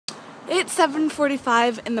It's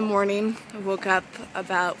 7:45 in the morning. I woke up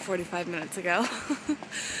about 45 minutes ago.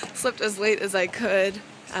 Slept as late as I could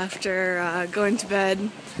after going to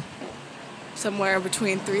bed somewhere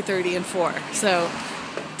between 3:30 and 4. So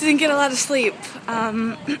didn't get a lot of sleep.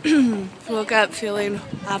 Woke up feeling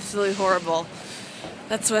absolutely horrible.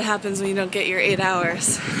 That's what happens when you don't get your 8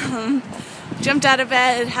 hours. Jumped out of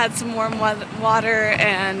bed, had some warm water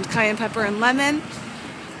and cayenne pepper and lemon,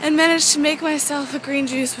 and managed to make myself a green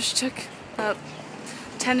juice, which took about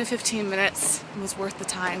 10 to 15 minutes. It was worth the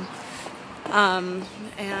time.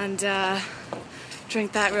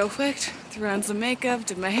 Drank that real quick, threw on some makeup,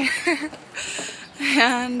 did my hair,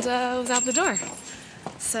 and was out the door.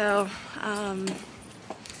 So,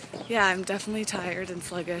 yeah, I'm definitely tired and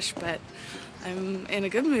sluggish, but I'm in a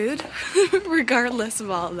good mood, regardless of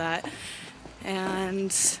all of that.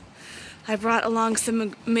 And I brought along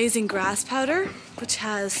some amazing grass powder, which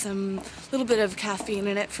has some little bit of caffeine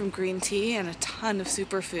in it from green tea and a ton of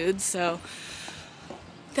superfoods, so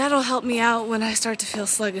that'll help me out when I start to feel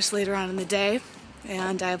sluggish later on in the day.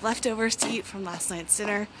 And I have leftovers to eat from last night's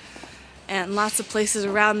dinner and lots of places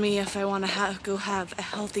around me if I want to go have a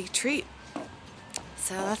healthy treat.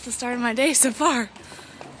 So that's the start of my day so far.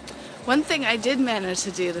 One thing I did manage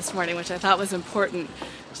to do this morning, which I thought was important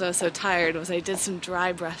because I was so tired, was I did some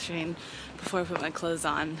dry brushing before I put my clothes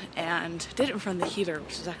on, and did it in front of the heater,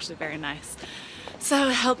 which is actually very nice. So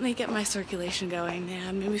it helped me get my circulation going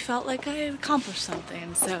and made me felt like I had accomplished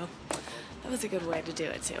something, so that was a good way to do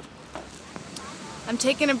it too. I'm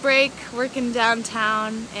taking a break, working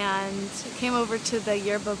downtown, and came over to the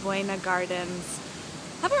Yerba Buena Gardens.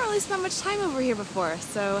 Haven't really spent much time over here before,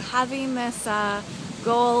 so having this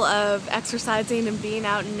goal of exercising and being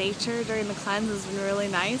out in nature during the cleanse has been really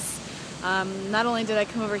nice. Not only did I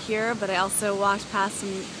come over here, but I also walked past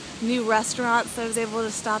some new restaurants that I was able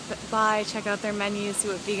to stop by, check out their menus, see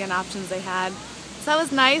what vegan options they had. So that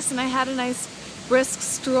was nice, and I had a nice brisk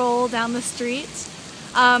stroll down the street.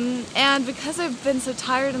 And because I've been so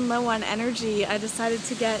tired and low on energy, I decided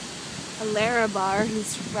to get a Lara bar,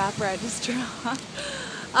 whose wrapper I just drew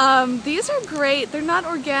on. These are great. They're not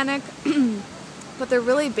organic, but they're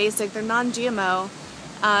really basic. They're non-GMO.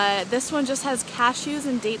 This one just has cashews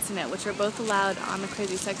and dates in it, which are both allowed on the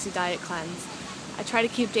Crazy Sexy Diet cleanse. I try to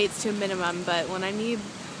keep dates to a minimum, but when I need,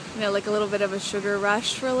 like a little bit of a sugar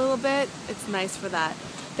rush for a little bit, it's nice for that.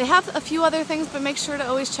 They have a few other things, but make sure to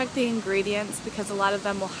always check the ingredients because a lot of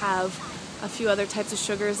them will have a few other types of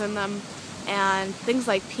sugars in them, and things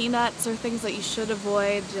like peanuts are things that you should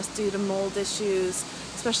avoid just due to mold issues,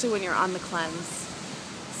 especially when you're on the cleanse.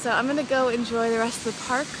 So I'm going to go enjoy the rest of the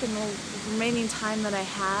park in the remaining time that I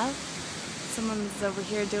have. Someone's over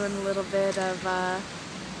here doing a little bit of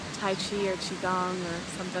Tai Chi or Qigong or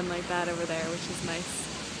something like that over there, which is nice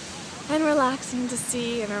and relaxing to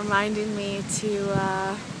see, and reminding me to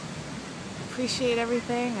appreciate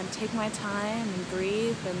everything and take my time and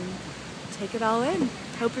breathe and take it all in.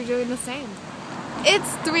 Hope you're doing the same.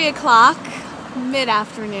 It's 3 o'clock,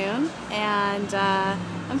 mid-afternoon, and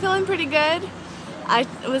I'm feeling pretty good. I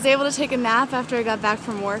was able to take a nap after I got back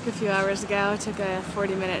from work a few hours ago. I took a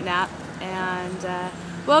 40-minute nap and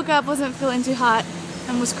woke up, wasn't feeling too hot,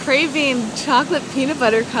 and was craving chocolate peanut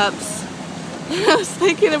butter cups. I was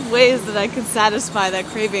thinking of ways that I could satisfy that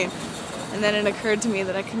craving, and then it occurred to me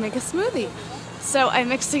that I could make a smoothie. So I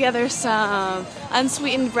mixed together some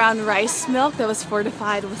unsweetened brown rice milk that was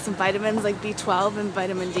fortified with some vitamins like B12 and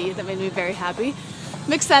vitamin D that made me very happy.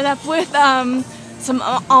 Mixed that up with some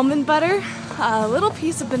almond butter, a little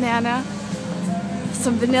piece of banana,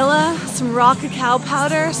 some vanilla, some raw cacao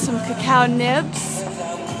powder, some cacao nibs,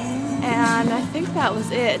 and I think that was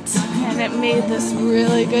it. And it made this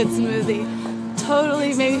really good smoothie.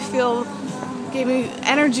 Totally made me feel, gave me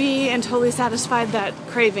energy and totally satisfied that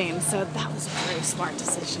craving. So that was a very smart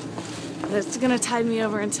decision. And it's gonna tide me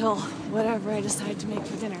over until whatever I decide to make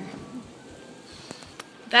for dinner.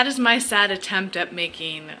 That is my sad attempt at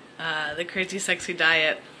making the Crazy Sexy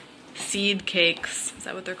Diet seed cakes. Is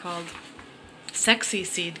that what they're called? Sexy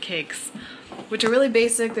seed cakes, which are really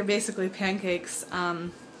basic. They're basically pancakes.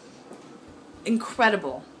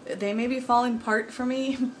 Incredible. They may be falling apart for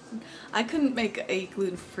me. I couldn't make a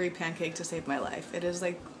gluten-free pancake to save my life. It is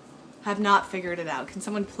like, have not figured it out. Can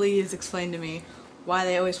someone please explain to me why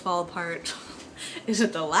they always fall apart? Is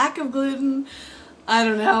it the lack of gluten? I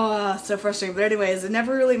don't know, so frustrating. But anyways, it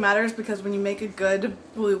never really matters because when you make a good,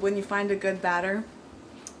 when you find a good batter,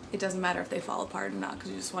 it doesn't matter if they fall apart or not because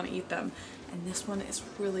you just want to eat them. And this one is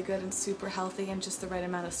really good and super healthy and just the right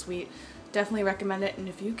amount of sweet. Definitely recommend it, and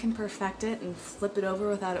if you can perfect it and flip it over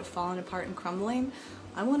without it falling apart and crumbling,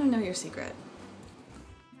 I want to know your secret.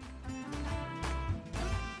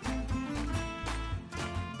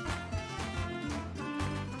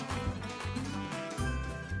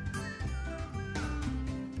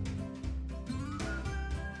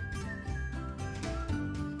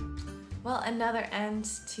 Well, another end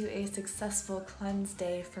to a successful cleanse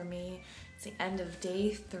day for me. It's the end of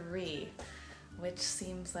day 3, which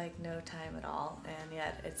seems like no time at all, and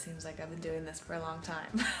yet it seems like I've been doing this for a long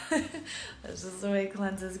time. That's just the way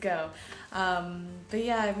cleanses go. But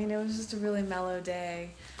yeah, I mean, it was just a really mellow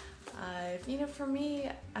day. You know, for me,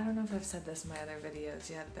 I don't know if I've said this in my other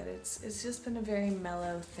videos yet, but it's just been a very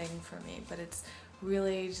mellow thing for me, but it's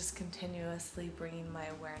really just continuously bringing my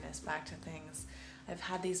awareness back to things. I've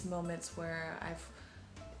had these moments where I've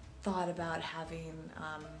thought about having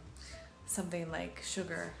something like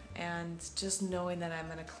sugar, and just knowing that I'm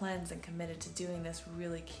gonna cleanse and committed to doing this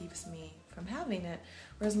really keeps me from having it,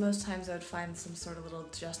 whereas most times I would find some sort of little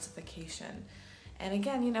justification. And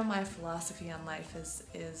again, you know, my philosophy on life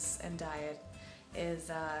and diet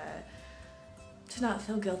is to not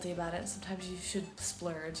feel guilty about it. Sometimes you should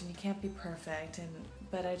splurge and you can't be perfect,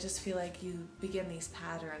 but I just feel like you begin these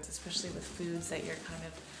patterns, especially with foods that you're kind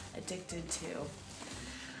of addicted to.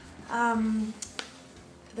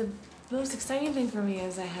 The most exciting thing for me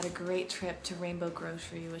is I had a great trip to Rainbow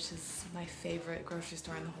Grocery, which is my favorite grocery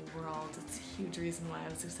store in the whole world. It's a huge reason why I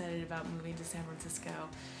was excited about moving to San Francisco.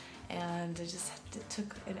 And I just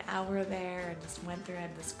took an hour there and just went through. I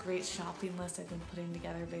had this great shopping list I've been putting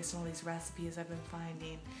together based on all these recipes I've been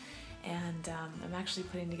finding. And I'm actually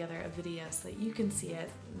putting together a video so that you can see it,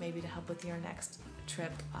 maybe to help with your next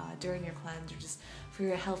trip during your cleanse, or just for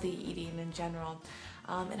your healthy eating in general.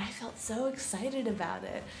 And I felt so excited about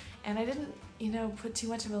it. And I didn't, you know, put too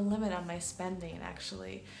much of a limit on my spending,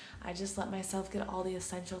 actually. I just let myself get all the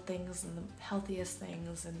essential things and the healthiest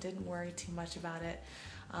things and didn't worry too much about it.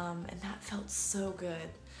 And that felt so good.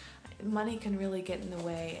 Money can really get in the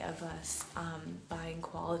way of us buying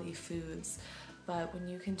quality foods, but when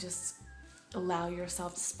you can just allow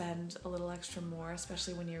yourself to spend a little extra more,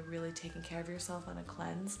 especially when you're really taking care of yourself on a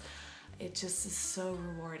cleanse, it just is so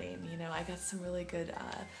rewarding. You know, I got some really good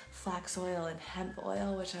flax oil and hemp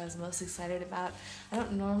oil, which I was most excited about. I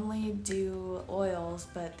don't normally do oils,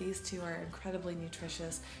 but these two are incredibly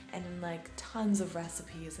nutritious and in like tons of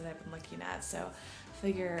recipes that I've been looking at. So I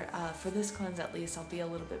figure for this cleanse at least, I'll be a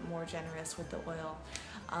little bit more generous with the oil.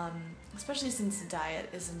 Especially since the diet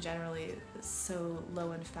isn't generally so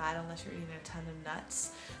low in fat unless you're eating a ton of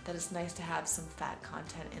nuts, that it's nice to have some fat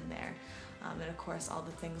content in there. And of course all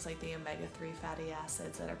the things like the omega-3 fatty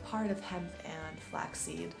acids that are part of hemp and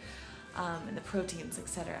flaxseed, and the proteins,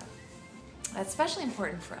 etc. That's especially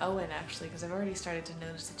important for Owen, actually, because I've already started to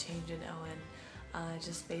notice a change in Owen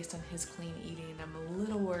just based on his clean eating. I'm a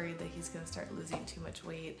little worried that he's going to start losing too much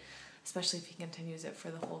weight, especially if he continues it for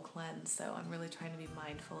the whole cleanse, so I'm really trying to be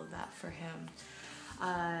mindful of that for him.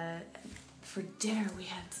 For dinner, we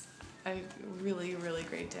had a really, really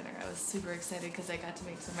great dinner. I was super excited because I got to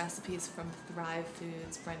make some recipes from Thrive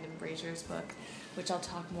Foods, Brendan Brazier's book, which I'll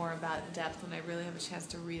talk more about in depth when I really have a chance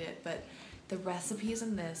to read it, but the recipes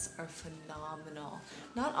in this are phenomenal.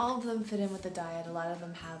 Not all of them fit in with the diet. A lot of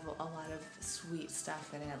them have a lot of sweet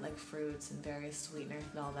stuff in it, like fruits and various sweeteners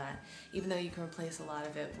and all that, even though you can replace a lot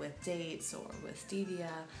of it with dates or with stevia.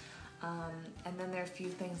 And then there are a few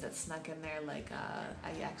things that snuck in there, like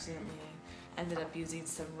I accidentally ended up using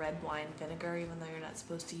some red wine vinegar, even though you're not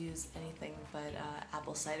supposed to use anything but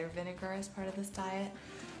apple cider vinegar as part of this diet.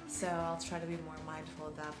 So I'll try to be more mindful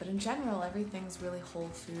of that. But in general, everything's really whole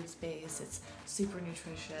foods based. It's super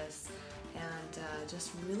nutritious and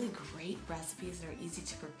just really great recipes that are easy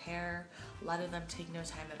to prepare. A lot of them take no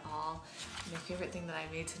time at all. My favorite thing that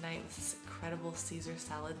I made tonight was this incredible Caesar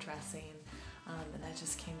salad dressing. And that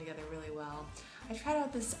just came together really well. I tried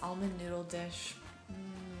out this almond noodle dish.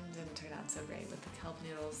 Didn't turn out so great with the kelp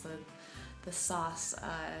noodles. The sauce,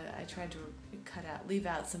 I tried to leave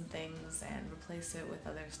out some things and replace it with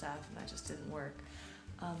other stuff, and that just didn't work.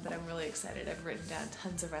 But I'm really excited. I've written down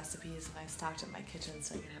tons of recipes and I stocked up my kitchen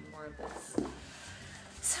so I can have more of this.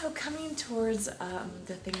 So coming towards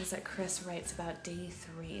the things that Chris writes about day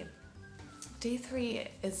 3. Day 3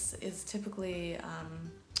 is typically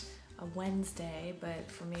a Wednesday, but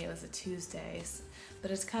for me it was a Tuesday, but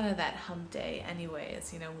it's kind of that hump day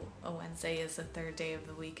anyways. You know, a Wednesday is the 3rd day of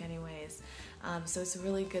the week anyways, so it's a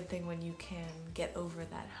really good thing when you can get over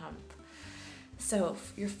that hump. So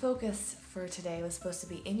your focus for today was supposed to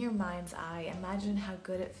be in your mind's eye. Imagine how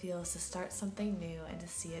good it feels to start something new and to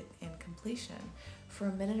see it in completion. For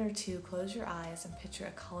a minute or two, close your eyes and picture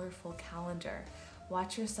a colorful calendar.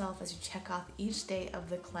 Watch yourself as you check off each day of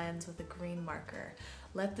the cleanse with a green marker.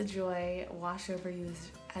 Let the joy wash over you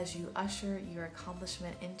as you usher your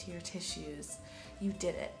accomplishment into your tissues. You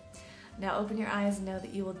did it. Now open your eyes and know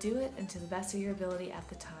that you will do it and to the best of your ability at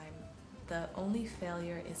the time. The only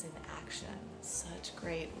failure is in action. Such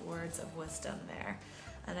great words of wisdom there.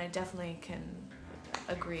 and I definitely can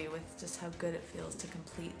agree with just how good it feels to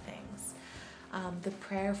complete things. The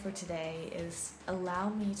prayer for today is, allow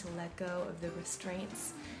me to let go of the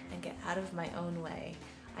restraints and get out of my own way.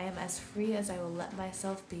 I am as free as I will let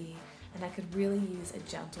myself be, and I could really use a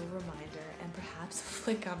gentle reminder and perhaps a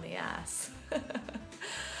flick on the ass.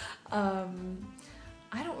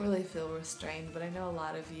 I don't really feel restrained, but I know a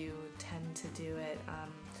lot of you tend to do it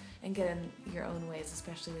and get in your own ways,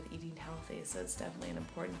 especially with eating healthy, so it's definitely an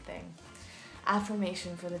important thing.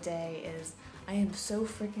 Affirmation for the day is, I am so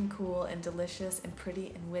freaking cool and delicious and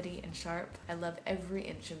pretty and witty and sharp. I love every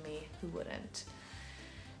inch of me. Who wouldn't?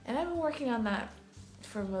 And I've been working on that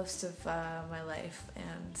for most of my life,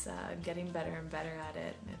 and I'm getting better and better at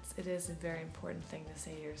it. It is a very important thing to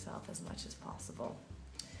say to yourself as much as possible.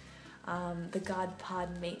 The God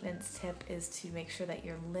Pod maintenance tip is to make sure that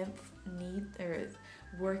your lymph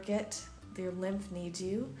your lymph needs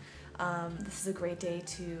you. This is a great day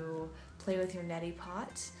to play with your neti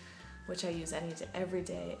pot, which I use every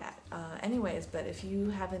day anyways, but if you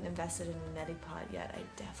haven't invested in a neti pot yet, I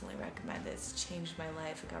definitely recommend it. It's changed my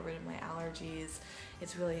life. It got rid of my allergies.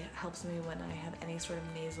 It really helps me when I have any sort of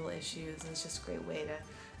nasal issues, and it's just a great way to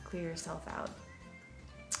clear yourself out.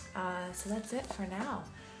 So that's it for now.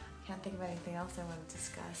 Can't think of anything else I want to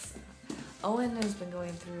discuss. Owen has been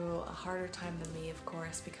going through a harder time than me, of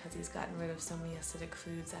course, because he's gotten rid of so many acidic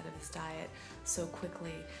foods out of his diet so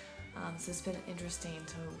quickly. So it's been interesting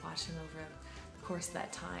to watch him over the course of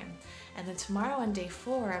that time. And then tomorrow on day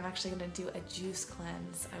 4, I'm actually going to do a juice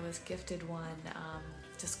cleanse. I was gifted one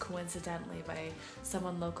just coincidentally by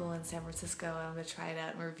someone local in San Francisco, and I'm going to try it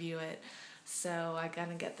out and review it. So I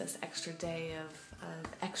gotta get this extra day of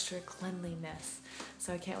extra cleanliness.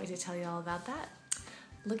 So I can't wait to tell you all about that.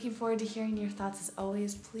 Looking forward to hearing your thoughts as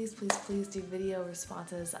always. Please, please, please do video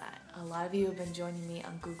responses. A lot of you have been joining me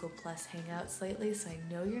on Google Plus Hangouts lately, so I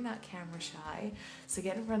know you're not camera shy. So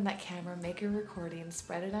get in front of that camera, make a recording,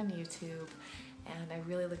 spread it on YouTube, and I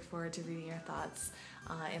really look forward to reading your thoughts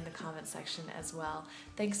in the comment section as well.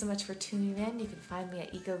 Thanks so much for tuning in. You can find me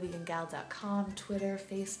at ecovegangal.com, Twitter,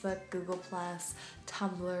 Facebook, Google+,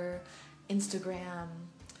 Tumblr, Instagram,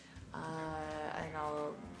 and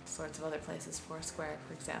all sorts of other places, Foursquare,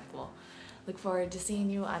 for example. Look forward to seeing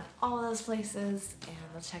you on all those places, and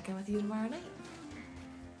I'll check in with you tomorrow night.